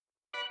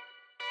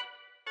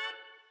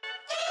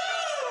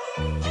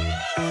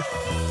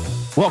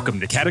Welcome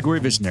to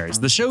Category Visionaries,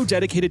 the show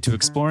dedicated to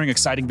exploring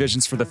exciting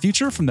visions for the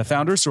future from the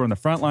founders who are on the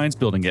front lines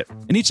building it.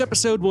 In each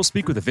episode, we'll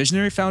speak with a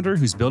visionary founder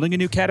who's building a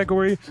new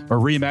category or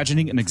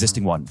reimagining an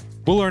existing one.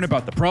 We'll learn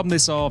about the problem they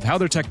solve, how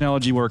their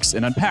technology works,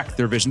 and unpack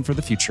their vision for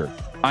the future.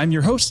 I'm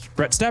your host,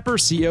 Brett Stapper,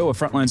 CEO of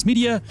Frontlines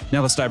Media.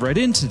 Now let's dive right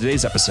into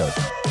today's episode.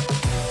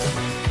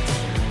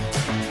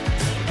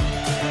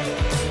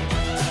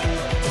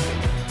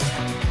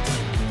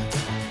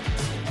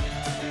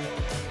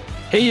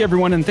 Hey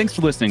everyone, and thanks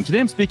for listening. Today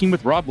I'm speaking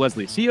with Rob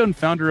Leslie, CEO and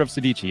founder of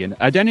Sedicii, an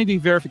identity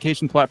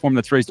verification platform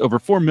that's raised over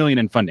 $4 million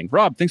in funding.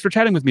 Rob, thanks for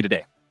chatting with me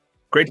today.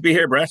 Great to be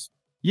here, Brett.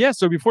 Yeah,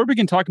 so before we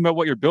begin talking about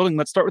what you're building,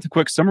 let's start with a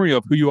quick summary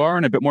of who you are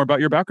and a bit more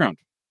about your background.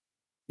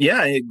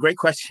 Yeah, great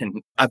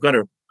question. I've got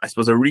a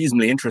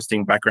reasonably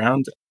interesting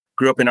background.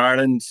 Grew up in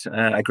Ireland.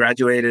 I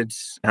graduated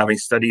having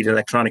studied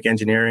electronic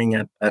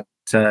engineering at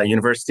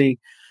university.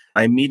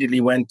 I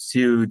immediately went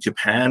to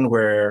Japan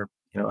where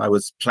I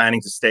was planning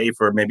to stay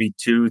for maybe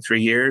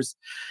 2-3 years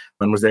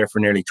and was there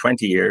for nearly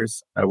 20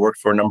 years. I worked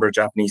for a number of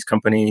Japanese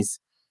companies,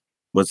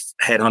 was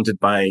headhunted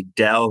by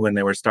Dell when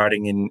they were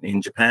starting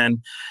in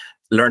Japan,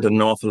 learned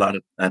an awful lot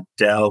at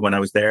Dell when I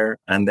was there.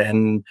 And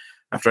then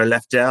after I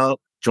left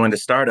Dell, joined a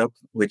startup,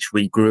 which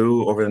we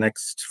grew over the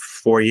next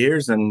 4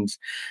 years, and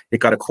it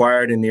got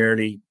acquired in the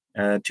early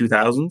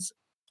 2000s.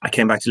 I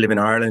came back to live in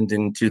Ireland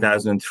in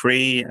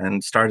 2003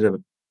 and started a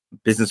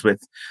business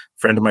with a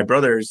friend of my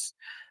brother's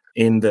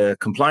in the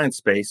compliance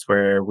space,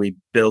 where we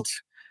built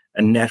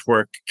a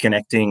network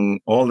connecting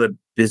all the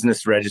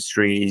business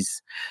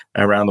registries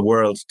around the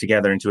world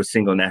together into a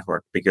single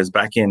network. Because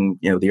back in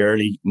the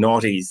early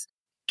noughties,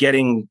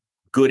 getting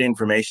good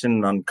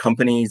information on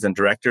companies and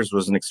directors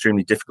was an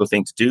extremely difficult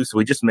thing to do. So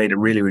we just made it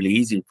really, really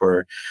easy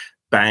for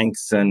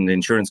banks and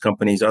insurance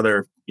companies,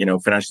 other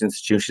financial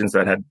institutions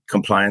that had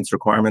compliance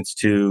requirements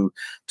to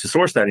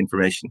source that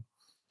information.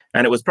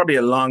 And it was probably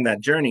along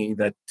that journey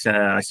that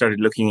I started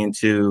looking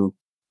into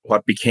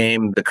what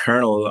became the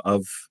kernel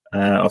of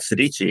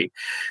Sedicii,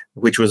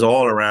 which was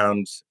all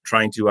around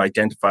trying to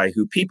identify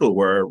who people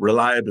were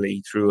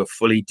reliably through a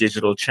fully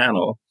digital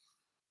channel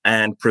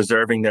and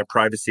preserving their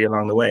privacy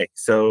along the way.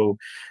 So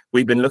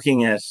we've been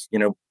looking at,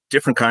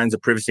 different kinds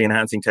of privacy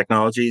enhancing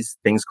technologies,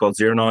 things called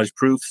zero knowledge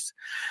proofs,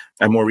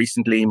 and more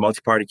recently,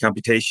 multi-party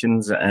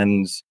computations,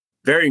 and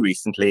very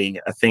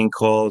recently, a thing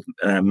called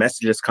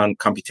messageless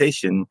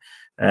computation,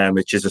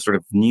 which is a sort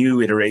of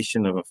new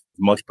iteration of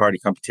multi-party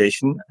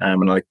computation.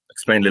 And I'll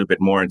explain a little bit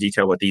more in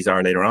detail what these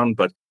are later on.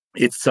 But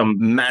it's some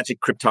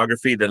magic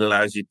cryptography that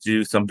allows you to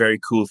do some very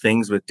cool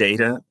things with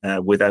data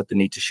without the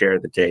need to share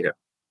the data.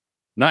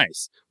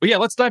 Nice. Well, yeah,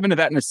 let's dive into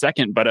that in a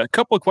second. But a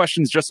couple of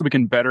questions just so we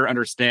can better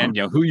understand,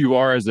 who you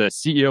are as a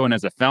CEO and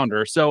as a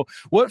founder. So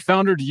what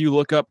founder do you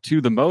look up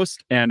to the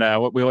most? And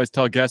what we always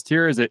tell guests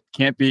here is it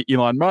can't be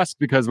Elon Musk,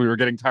 because we were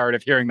getting tired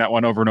of hearing that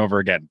one over and over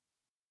again.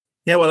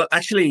 Yeah, well,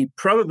 actually,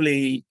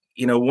 probably,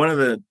 one of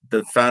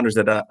the founders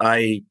that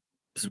I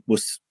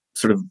was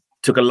sort of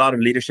took a lot of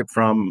leadership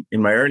from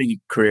in my early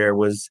career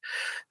was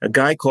a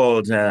guy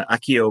called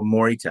Akio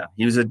Morita.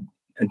 He was a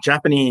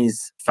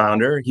Japanese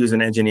founder. He was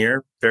an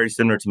engineer, very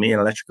similar to me, an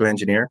electrical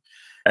engineer.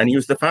 And he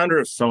was the founder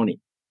of Sony.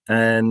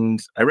 And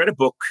I read a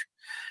book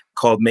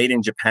called Made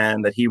in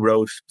Japan that he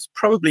wrote. It was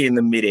probably in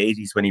the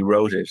mid-'80s when he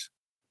wrote it.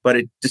 But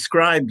it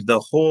described the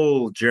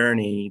whole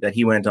journey that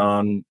he went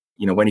on,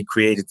 when he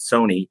created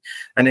Sony.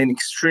 And an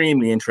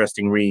extremely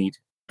interesting read,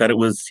 that it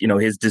was,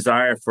 his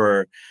desire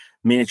for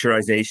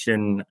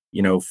miniaturization,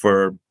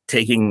 for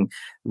taking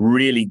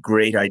really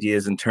great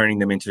ideas and turning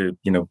them into,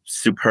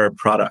 superb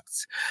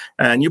products.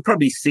 And you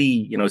probably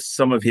see,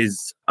 some of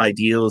his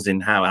ideals in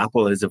how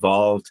Apple has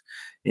evolved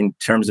in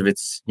terms of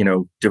its,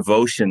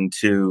 devotion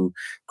to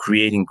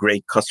creating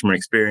great customer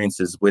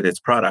experiences with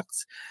its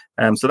products.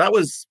 So that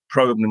was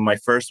probably my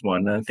first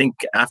one. And I think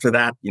after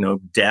that,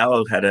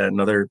 Dell had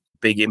another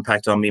big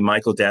impact on me.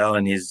 Michael Dell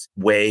and his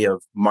way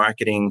of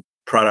marketing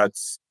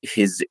products,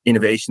 his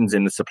innovations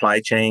in the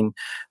supply chain,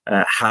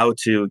 how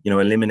to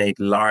eliminate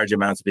large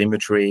amounts of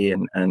inventory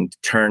and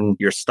turn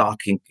your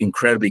stock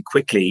incredibly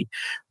quickly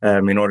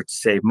in order to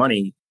save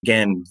money.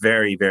 Again,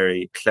 very,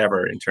 very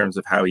clever in terms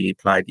of how he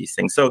applied these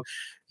things. So,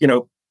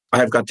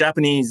 I've got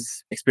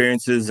Japanese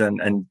experiences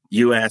and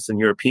US and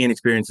European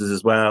experiences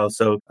as well.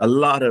 So a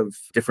lot of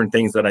different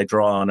things that I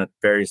draw on at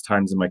various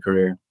times in my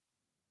career.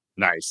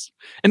 Nice.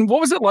 And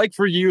what was it like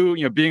for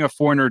you, being a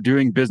foreigner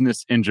doing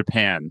business in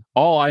Japan?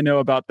 All I know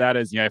about that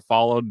is, I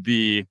followed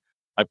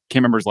I can't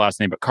remember his last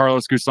name, but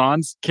Carlos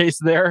Ghosn's case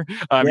there.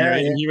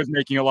 He was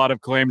making a lot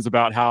of claims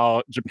about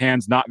how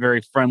Japan's not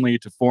very friendly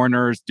to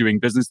foreigners doing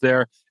business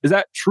there. Is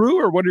that true,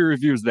 or what are your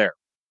reviews there?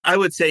 I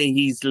would say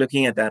he's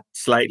looking at that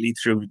slightly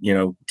through,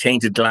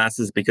 tainted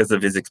glasses because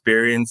of his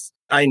experience.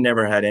 I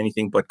never had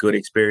anything but good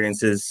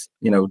experiences.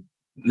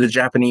 The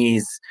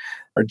Japanese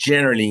are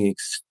generally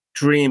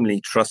extremely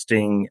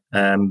trusting,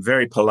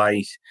 very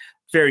polite,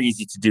 very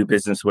easy to do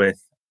business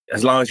with.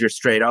 As long as you're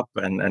straight up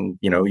and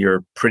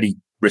you're pretty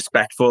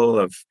respectful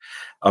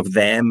of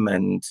them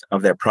and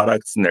of their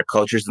products and their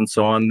cultures and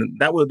so on,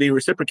 that will be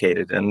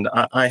reciprocated. And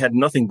I had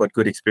nothing but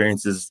good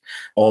experiences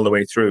all the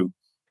way through.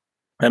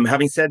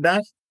 Having said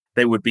that,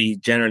 they would be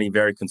generally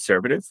very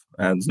conservative.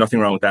 There's nothing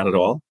wrong with that at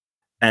all.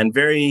 And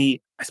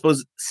very, I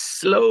suppose,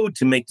 slow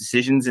to make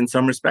decisions in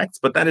some respects.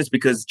 But that is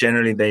because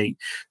generally they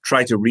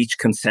try to reach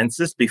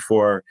consensus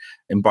before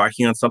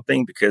embarking on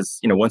something. Because,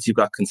 once you've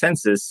got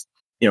consensus,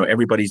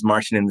 everybody's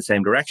marching in the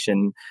same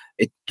direction.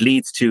 It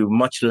leads to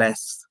much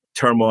less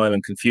turmoil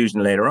and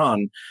confusion later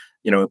on,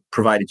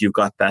 provided you've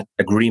got that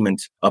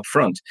agreement up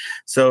front.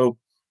 So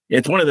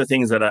it's one of the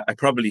things that I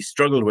probably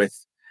struggled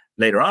with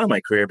later on in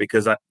my career,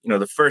 because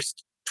the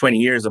first 20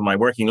 years of my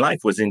working life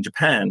was in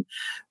Japan.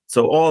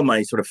 So all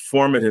my sort of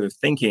formative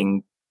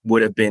thinking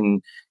would have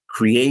been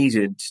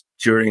created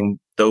during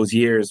those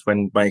years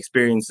when my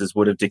experiences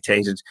would have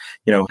dictated,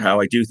 how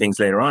I do things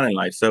later on in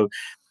life. So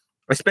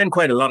I spend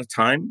quite a lot of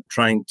time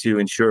trying to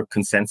ensure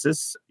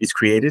consensus is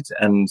created,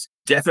 and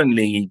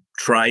definitely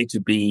try to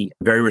be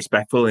very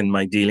respectful in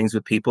my dealings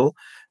with people.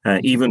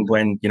 Even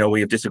when,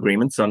 we have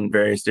disagreements on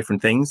various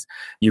different things,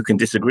 you can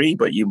disagree,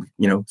 but you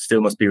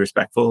still must be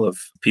respectful of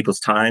people's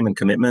time and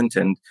commitment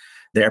and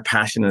their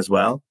passion as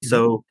well.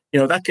 So,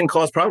 that can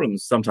cause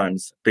problems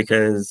sometimes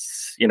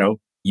because,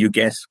 you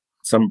get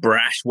some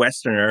brash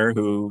Westerner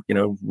who,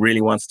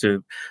 really wants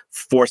to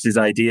force his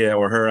idea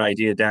or her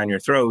idea down your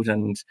throat.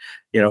 And,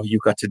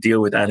 you've got to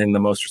deal with that in the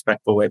most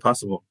respectful way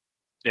possible.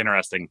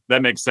 Interesting.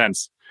 That makes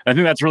sense. I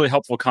think that's really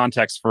helpful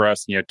context for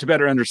us, to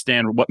better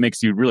understand what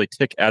makes you really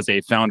tick as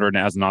a founder and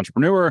as an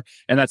entrepreneur.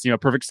 And that's, a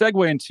perfect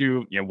segue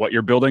into, what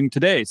you're building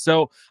today.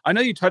 So I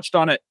know you touched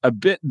on it a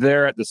bit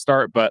there at the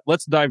start, but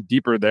let's dive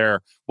deeper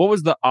there. What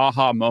was the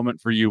aha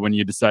moment for you when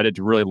you decided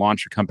to really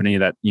launch a company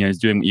that, is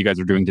doing what you guys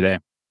are doing today?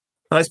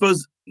 I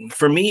suppose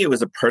for me, it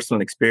was a personal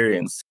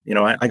experience.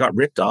 I got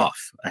ripped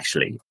off,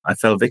 actually. I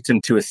fell victim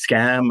to a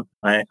scam.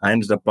 I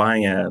ended up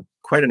buying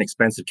quite an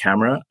expensive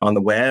camera on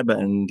the web.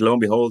 And lo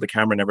and behold, the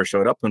camera never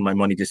showed up and my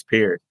money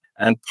disappeared.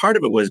 And part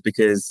of it was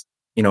because,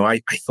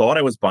 I thought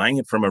I was buying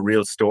it from a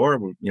real store,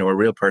 a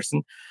real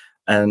person.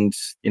 And,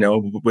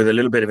 with a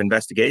little bit of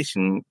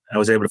investigation, I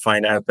was able to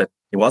find out that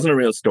it wasn't a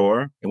real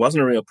store. It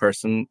wasn't a real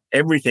person.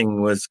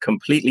 Everything was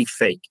completely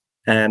fake.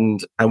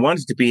 And I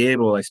wanted to be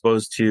able, I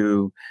suppose,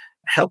 to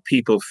help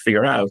people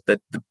figure out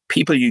that the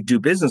people you do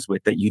business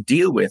with, that you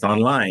deal with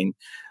online,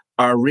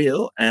 are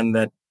real, and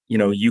that,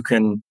 you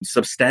can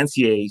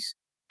substantiate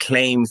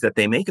claims that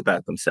they make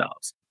about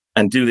themselves,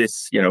 and do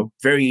this,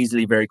 very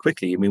easily, very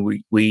quickly. I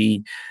mean,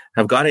 we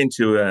have got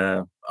into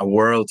a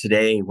world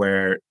today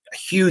where a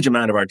huge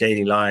amount of our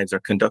daily lives are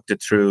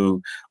conducted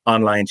through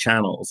online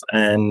channels.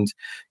 And,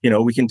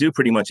 we can do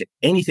pretty much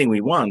anything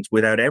we want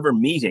without ever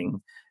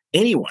meeting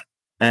anyone.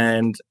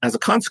 And as a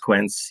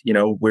consequence,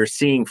 we're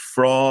seeing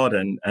fraud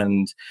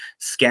and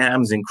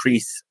scams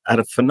increase at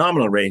a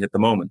phenomenal rate at the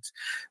moment.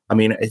 I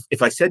mean,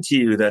 if I said to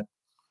you that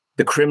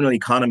the criminal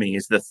economy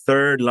is the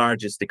third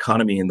largest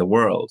economy in the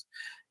world,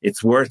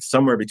 it's worth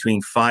somewhere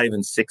between $5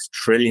 and $6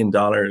 trillion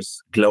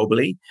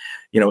globally,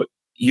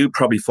 you'd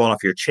probably fall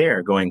off your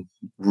chair going,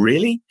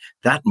 really?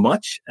 That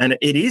much? And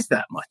it is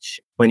that much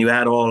when you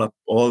add all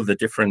of the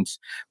different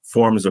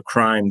forms of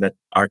crime that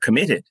are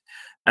committed.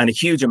 And a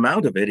huge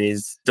amount of it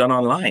is done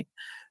online.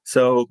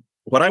 So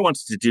what I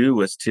wanted to do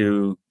was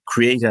to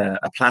create a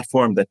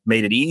platform that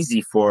made it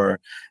easy for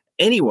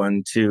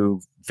anyone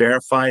to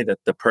verify that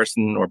the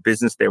person or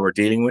business they were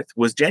dealing with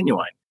was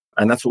genuine.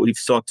 And that's what we've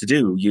sought to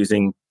do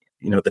using,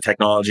 the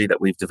technology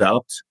that we've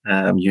developed,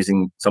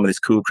 using some of this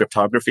cool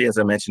cryptography, as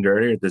I mentioned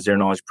earlier, the zero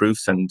knowledge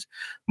proofs and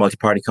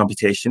multi-party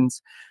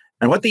computations.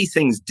 And what these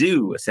things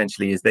do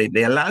essentially is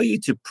they allow you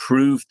to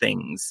prove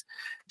things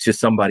to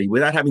somebody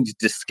without having to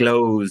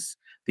disclose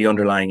the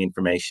underlying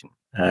information,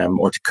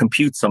 or to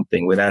compute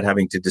something without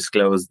having to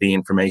disclose the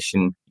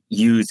information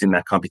used in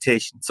that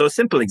computation. So a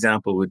simple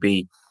example would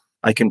be,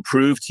 I can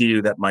prove to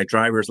you that my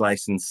driver's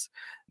license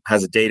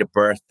has a date of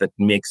birth that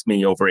makes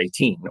me over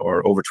 18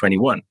 or over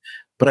 21,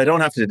 but I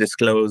don't have to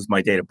disclose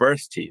my date of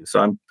birth to you. So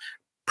I'm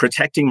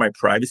protecting my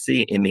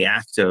privacy in the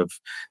act of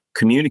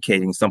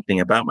communicating something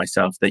about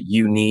myself that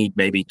you need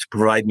maybe to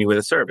provide me with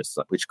a service,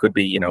 which could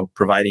be,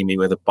 providing me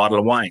with a bottle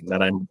of wine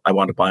that I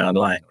want to buy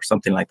online or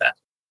something like that.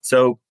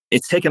 So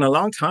it's taken a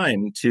long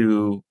time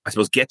to, I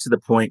suppose, get to the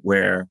point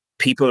where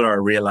people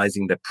are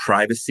realizing that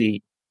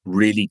privacy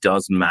really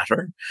does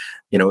matter.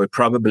 It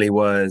probably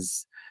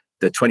was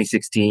the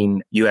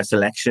 2016 US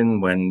election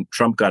when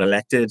Trump got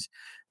elected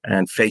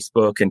and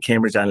Facebook and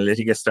Cambridge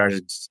Analytica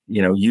started,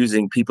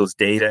 using people's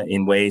data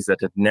in ways that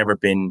had never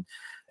been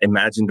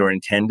imagined or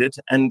intended,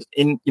 and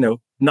in,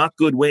 not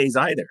good ways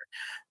either.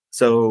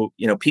 So,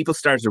 people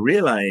started to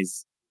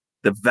realize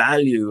the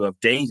value of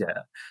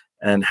data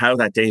and how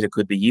that data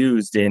could be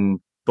used in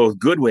both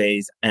good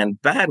ways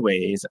and bad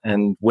ways,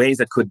 and ways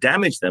that could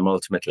damage them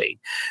ultimately.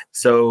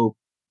 So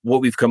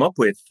what we've come up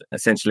with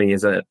essentially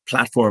is a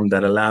platform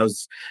that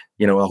allows,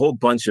 a whole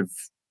bunch of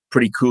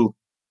pretty cool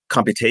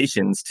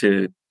computations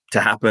to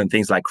to happen,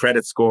 things like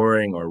credit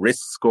scoring or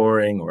risk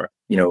scoring, or,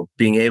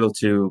 being able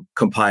to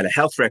compile a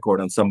health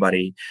record on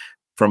somebody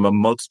from a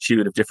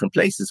multitude of different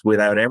places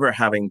without ever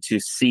having to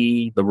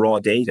see the raw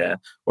data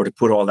or to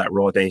put all that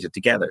raw data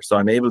together. So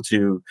I'm able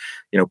to,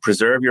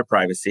 preserve your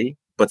privacy,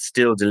 but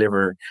still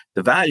deliver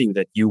the value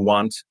that you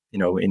want,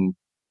 in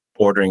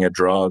ordering a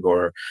drug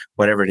or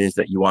whatever it is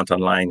that you want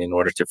online in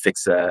order to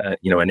fix an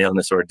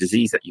illness or a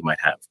disease that you might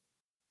have.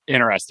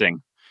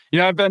 Interesting.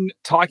 I've been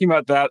talking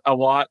about that a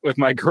lot with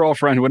my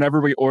girlfriend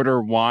whenever we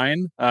order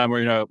wine,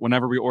 or,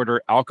 whenever we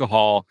order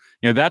alcohol.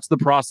 That's the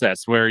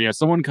process where,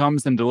 someone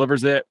comes and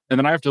delivers it, and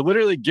then I have to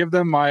literally give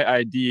them my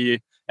ID,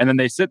 and then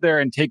they sit there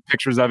and take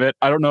pictures of it.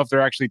 I don't know if they're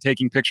actually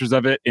taking pictures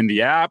of it in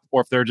the app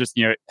or if they're just,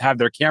 have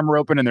their camera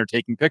open and they're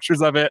taking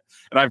pictures of it.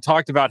 And I've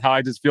talked about how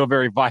I just feel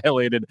very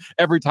violated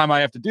every time I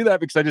have to do that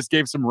because I just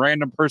gave some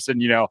random person,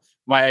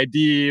 my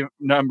ID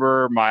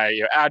number, my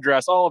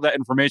address, all of that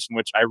information,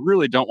 which I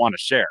really don't want to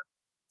share.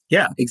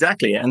 Yeah,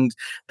 exactly. And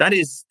that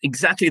is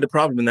exactly the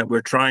problem that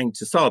we're trying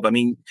to solve. I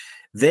mean,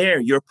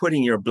 there you're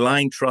putting your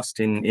blind trust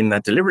in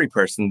that delivery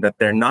person that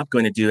they're not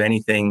going to do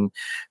anything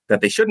that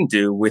they shouldn't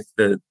do with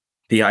the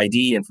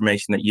ID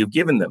information that you've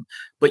given them.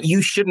 But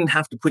you shouldn't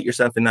have to put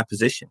yourself in that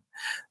position.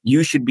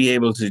 You should be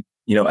able to,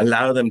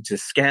 allow them to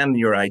scan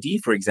your ID,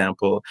 for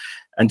example,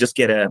 and just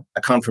get a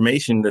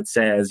confirmation that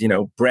says,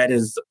 Brett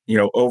is,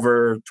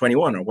 over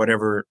 21 or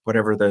whatever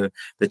the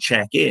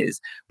check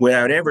is,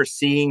 without ever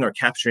seeing or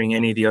capturing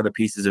any of the other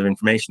pieces of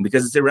information,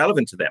 because it's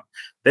irrelevant to them.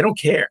 They don't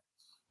care.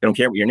 They don't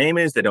care what your name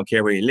is. They don't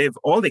care where you live.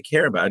 All they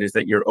care about is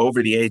that you're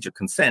over the age of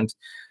consent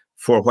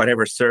for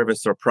whatever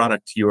service or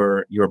product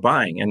you're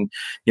buying. And,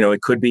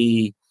 it could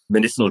be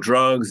medicinal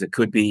drugs, it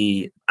could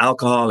be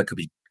alcohol, it could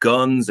be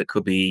guns, it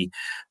could be,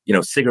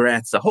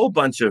 cigarettes, a whole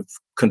bunch of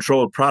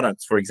controlled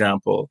products, for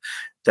example,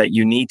 that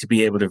you need to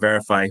be able to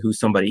verify who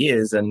somebody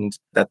is and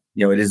that,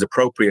 it is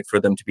appropriate for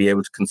them to be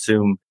able to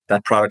consume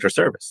that product or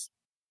service.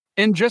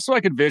 And just so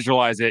I could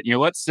visualize it,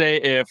 let's say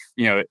if,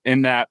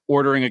 in that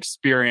ordering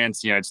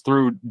experience, it's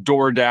through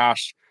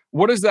DoorDash,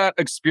 what does that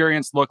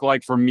experience look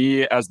like for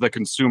me as the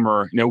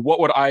consumer? What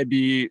would I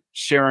be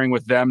sharing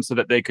with them so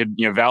that they could,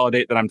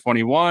 validate that I'm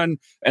 21?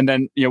 And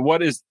then,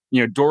 what is,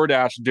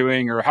 DoorDash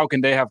doing, or how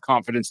can they have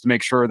confidence to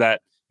make sure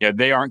that,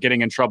 they aren't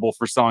getting in trouble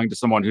for selling to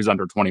someone who's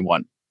under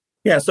 21?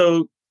 Yeah.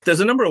 So there's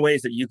a number of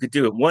ways that you could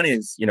do it. One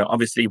is,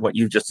 obviously what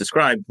you've just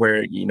described,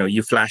 where,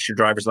 you flash your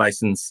driver's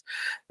license,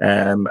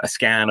 a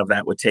scan of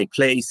that would take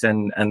place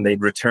and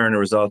they'd return a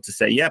result to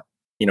say, yep,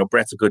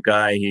 Brett's a good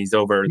guy. He's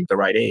over the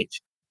right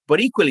age. But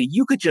equally,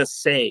 you could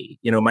just say,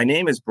 my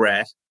name is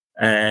Brett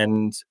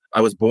and I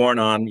was born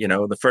on,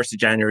 the 1st of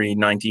January,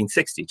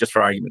 1960, just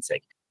for argument's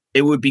sake.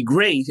 It would be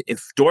great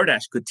if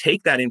DoorDash could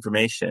take that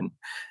information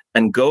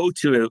and go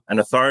to an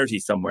authority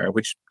somewhere,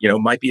 which,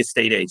 might be a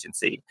state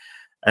agency,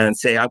 and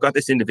say, I've got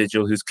this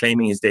individual who's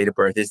claiming his date of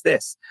birth is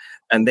this.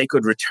 And they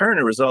could return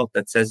a result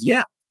that says,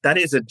 yeah, that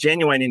is a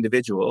genuine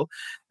individual.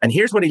 And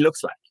here's what he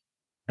looks like.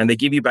 And they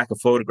give you back a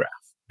photograph.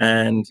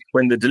 And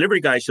when the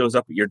delivery guy shows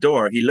up at your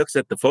door, he looks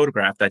at the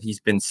photograph that he's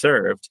been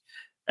served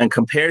and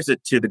compares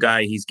it to the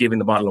guy he's giving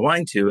the bottle of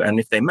wine to. And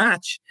if they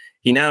match,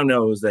 he now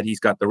knows that he's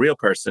got the real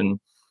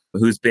person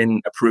who's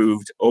been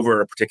approved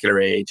over a particular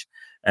age.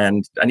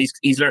 And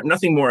he's learned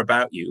nothing more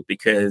about you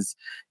because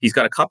he's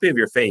got a copy of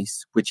your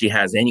face, which he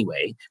has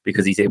anyway,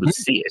 because he's able to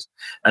see it.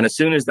 And as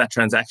soon as that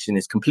transaction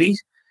is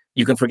complete,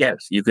 you can forget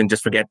it. You can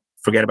just forget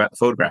about the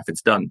photograph.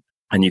 It's done.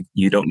 And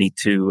you don't need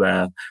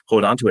to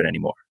hold on to it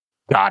anymore.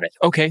 Got it.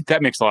 Okay.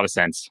 That makes a lot of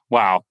sense.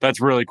 Wow.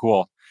 That's really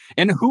cool.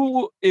 And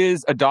who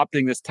is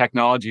adopting this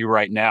technology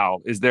right now?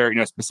 Is there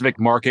a specific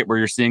market where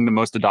you're seeing the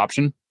most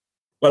adoption?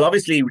 Well,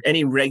 obviously,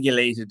 any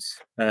regulated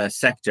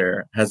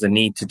sector has a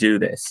need to do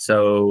this.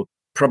 So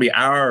probably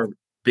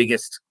we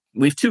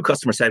have two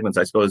customer segments,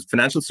 I suppose.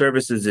 Financial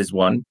services is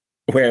one,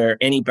 where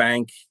any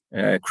bank,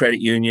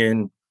 credit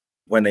union,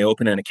 when they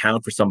open an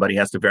account for somebody,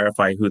 has to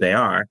verify who they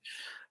are.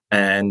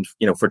 And,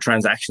 for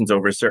transactions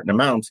over a certain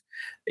amount,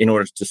 in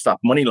order to stop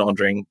money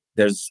laundering,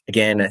 there's,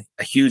 again,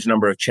 a huge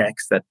number of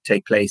checks that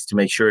take place to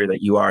make sure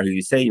that you are who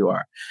you say you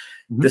are.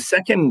 Mm-hmm. The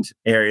second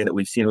area that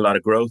we've seen a lot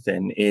of growth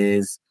in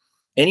is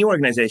any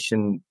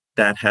organization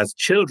that has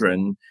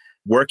children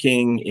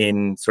working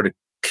in sort of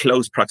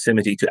close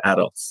proximity to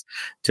adults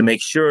to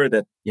make sure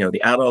that,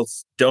 the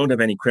adults don't have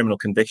any criminal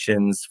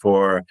convictions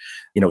for,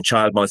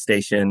 child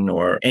molestation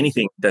or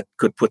anything that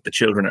could put the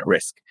children at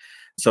risk.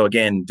 So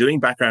again, doing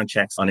background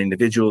checks on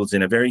individuals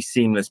in a very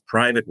seamless,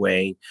 private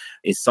way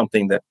is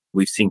something that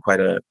we've seen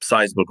quite a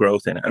sizable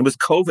growth in. And it was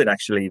COVID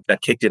actually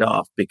that kicked it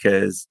off,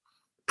 because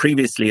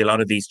previously a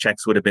lot of these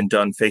checks would have been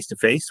done face to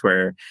face,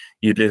 where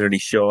you'd literally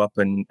show up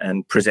and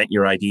present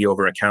your ID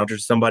over a counter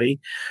to somebody.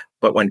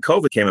 But when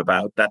COVID came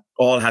about, that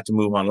all had to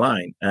move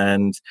online.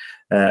 And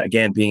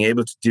again, being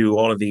able to do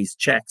all of these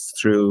checks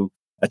through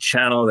a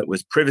channel that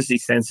was privacy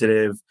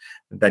sensitive,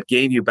 that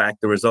gave you back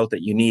the result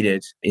that you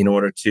needed in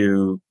order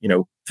to,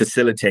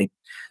 facilitate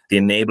the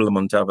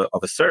enablement of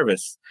a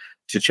service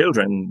to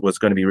children, was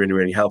going to be really,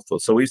 really helpful.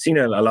 So we've seen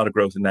a lot of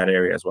growth in that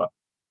area as well.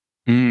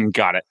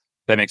 Got it.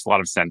 That makes a lot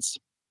of sense.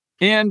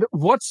 And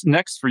what's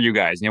next for you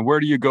guys? Where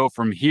do you go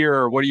from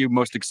here? What are you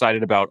most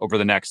excited about over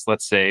the next,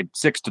 let's say,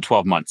 6 to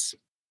 12 months?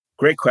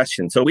 Great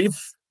question. So we've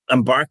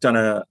embarked on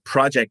a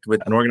project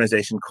with an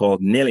organization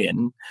called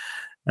Nillion.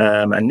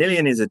 And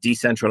Nillion is a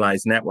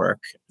decentralized network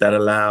that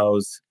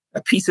allows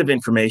a piece of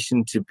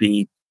information to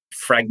be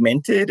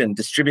fragmented and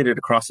distributed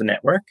across a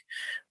network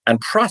and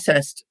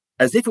processed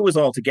as if it was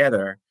all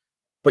together,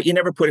 but you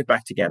never put it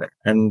back together.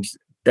 And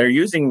they're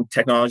using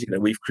technology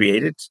that we've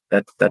created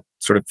that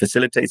sort of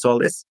facilitates all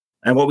this.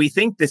 And what we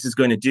think this is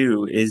going to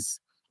do is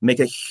make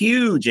a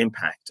huge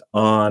impact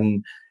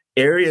on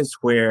areas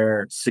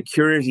where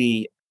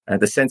security,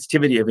 the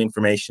sensitivity of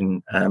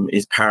information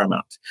is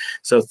paramount.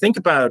 So think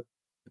about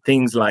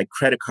things like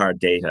credit card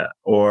data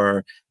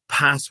or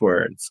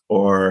passwords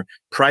or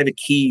private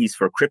keys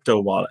for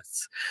crypto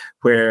wallets,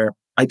 where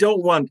I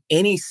don't want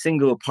any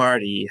single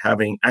party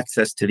having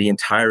access to the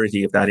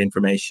entirety of that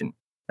information.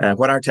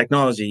 What our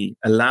technology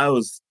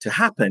allows to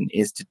happen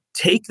is to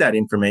take that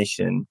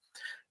information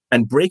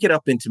and break it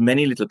up into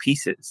many little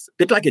pieces, a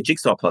bit like a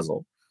jigsaw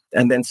puzzle,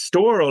 and then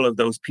store all of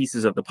those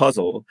pieces of the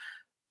puzzle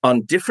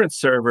on different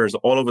servers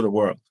all over the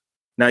world.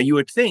 Now, you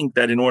would think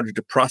that in order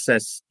to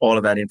process all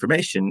of that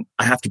information,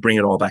 I have to bring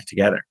it all back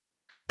together.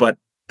 But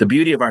the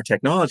beauty of our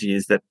technology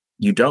is that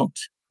you don't.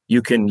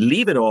 You can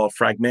leave it all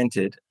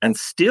fragmented and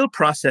still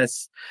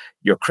process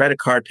your credit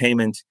card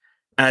payment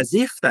as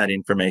if that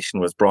information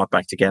was brought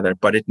back together,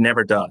 but it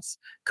never does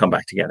come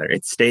back together.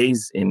 It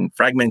stays in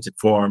fragmented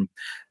form.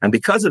 And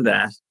because of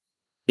that,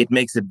 it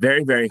makes it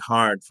very, very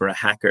hard for a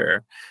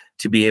hacker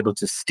to be able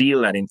to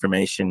steal that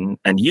information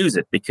and use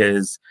it,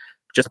 because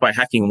just by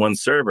hacking one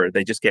server,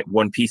 they just get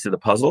one piece of the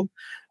puzzle.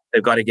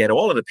 They've got to get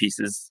all of the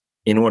pieces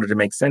in order to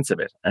make sense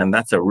of it. And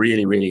that's a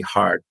really, really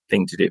hard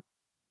thing to do.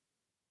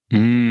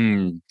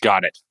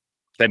 Got it.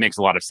 That makes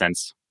a lot of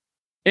sense.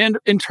 And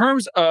in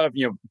terms of,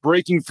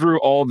 breaking through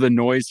all the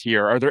noise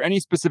here, are there any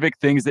specific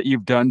things that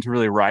you've done to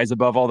really rise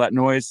above all that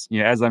noise?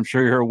 As I'm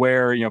sure you're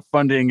aware,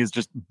 funding is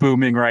just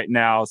booming right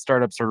now.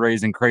 Startups are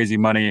raising crazy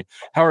money.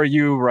 How are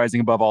you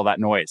rising above all that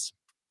noise?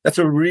 That's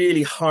a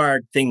really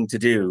hard thing to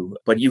do,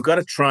 but you've got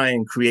to try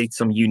and create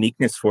some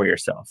uniqueness for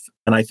yourself.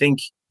 And I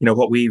think,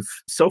 what we've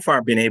so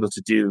far been able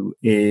to do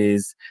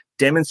is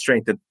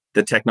demonstrate that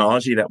the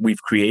technology that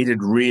we've created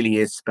really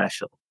is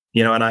special.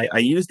 And I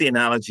use the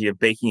analogy of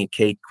baking a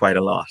cake quite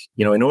a lot.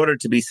 In order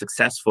to be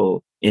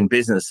successful in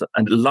business,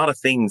 a lot of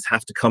things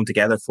have to come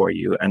together for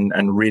you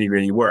and really,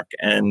 really work.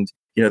 And,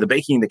 the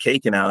baking the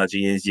cake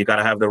analogy is you got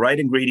to have the right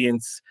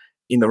ingredients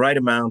in the right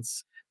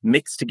amounts,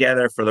 mixed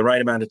together for the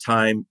right amount of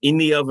time, in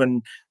the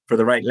oven for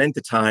the right length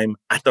of time,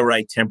 at the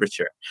right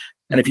temperature.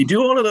 And if you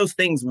do all of those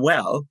things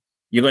well,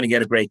 you're going to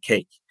get a great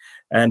cake.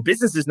 And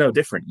business is no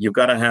different. You've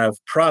got to have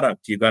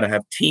product, you've got to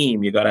have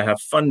team, you've got to have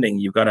funding,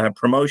 you've got to have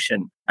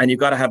promotion, and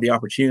you've got to have the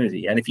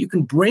opportunity. And if you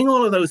can bring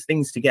all of those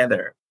things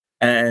together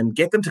and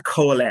get them to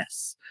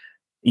coalesce,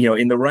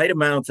 in the right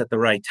amounts at the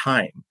right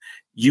time,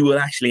 you will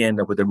actually end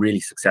up with a really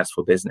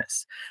successful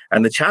business.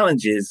 And the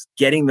challenge is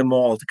getting them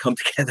all to come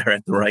together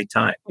at the right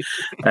time.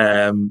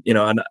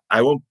 And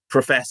I won't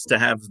profess to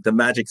have the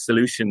magic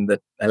solution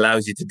that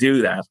allows you to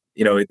do that.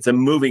 It's a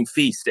moving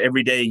feast.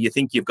 Every day you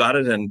think you've got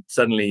it and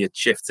suddenly it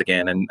shifts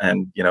again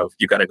and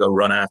you got to go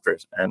run after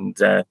it. And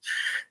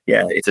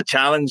it's a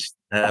challenge,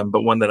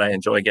 but one that I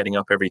enjoy getting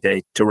up every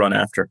day to run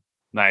after.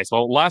 Nice.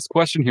 Well, last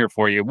question here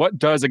for you. What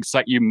does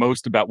excite you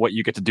most about what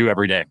you get to do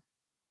every day?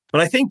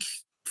 Well, I think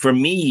for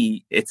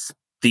me, it's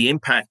the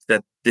impact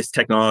that this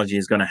technology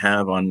is going to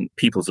have on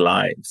people's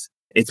lives.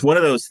 It's one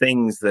of those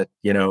things that,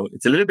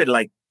 it's a little bit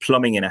like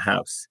plumbing in a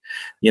house.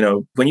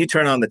 When you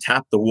turn on the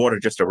tap, the water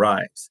just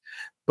arrives.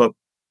 But,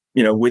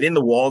 within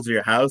the walls of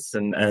your house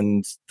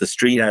and the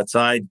street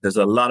outside, there's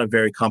a lot of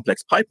very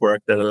complex pipework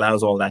that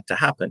allows all that to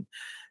happen.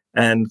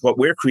 And what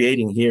we're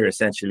creating here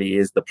essentially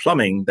is the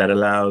plumbing that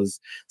allows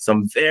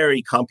some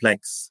very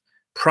complex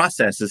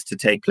processes to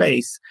take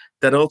place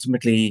that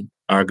ultimately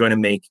are going to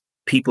make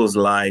people's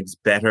lives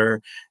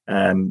better,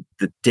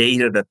 the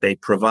data that they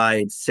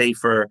provide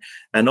safer,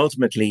 and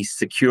ultimately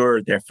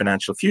secure their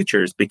financial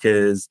futures,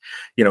 because,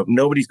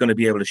 nobody's going to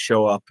be able to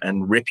show up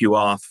and rip you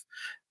off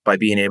by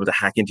being able to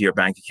hack into your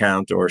bank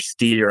account or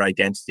steal your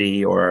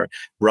identity or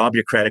rob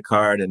your credit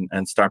card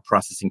and start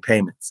processing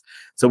payments.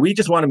 So we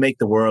just want to make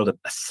the world a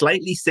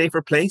slightly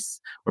safer place,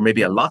 or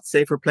maybe a lot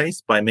safer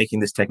place, by making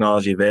this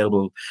technology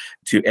available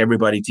to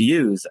everybody to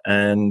use.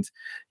 And,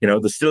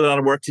 there's still a lot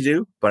of work to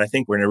do, but I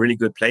think we're in a really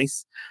good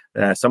place.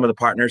 Some of the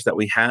partners that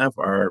we have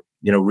are,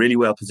 really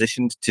well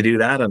positioned to do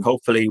that. And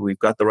hopefully we've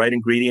got the right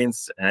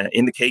ingredients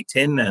in the cake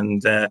tin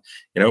and,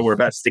 we're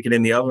about to stick it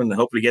in the oven and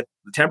hopefully get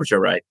the temperature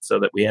right so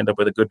that we end up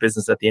with a good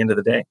business at the end of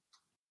the day.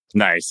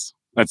 Nice.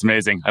 That's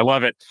amazing. I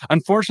love it.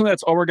 Unfortunately,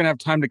 that's all we're going to have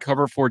time to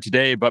cover for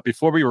today. But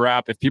before we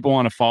wrap, if people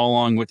want to follow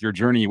along with your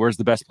journey, where's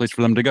the best place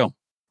for them to go?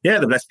 Yeah,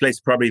 the best place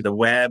is probably the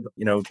web,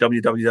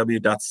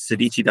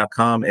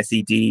 www.sedicii.com,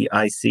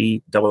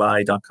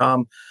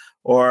 SEDICII.com,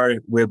 or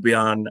we'll be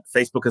on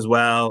Facebook as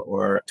well,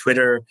 or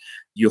Twitter.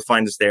 You'll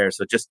find us there.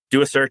 So just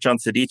do a search on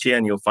Sedicii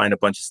and you'll find a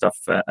bunch of stuff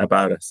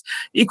about us.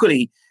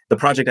 Equally, the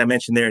project I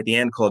mentioned there at the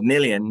end called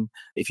Nillion,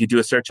 if you do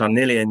a search on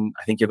Nillion,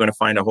 I think you're going to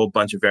find a whole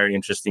bunch of very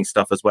interesting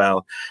stuff as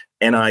well.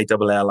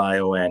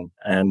 Nillion.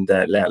 And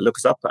look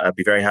us up. I'd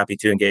be very happy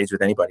to engage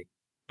with anybody.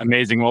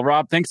 Amazing. Well,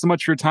 Rob, thanks so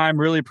much for your time.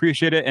 Really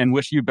appreciate it and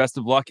wish you best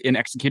of luck in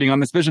executing on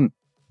this vision.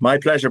 My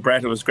pleasure,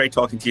 Brett. It was great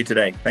talking to you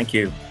today. Thank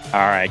you. All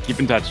right. Keep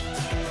in touch.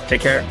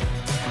 Take care.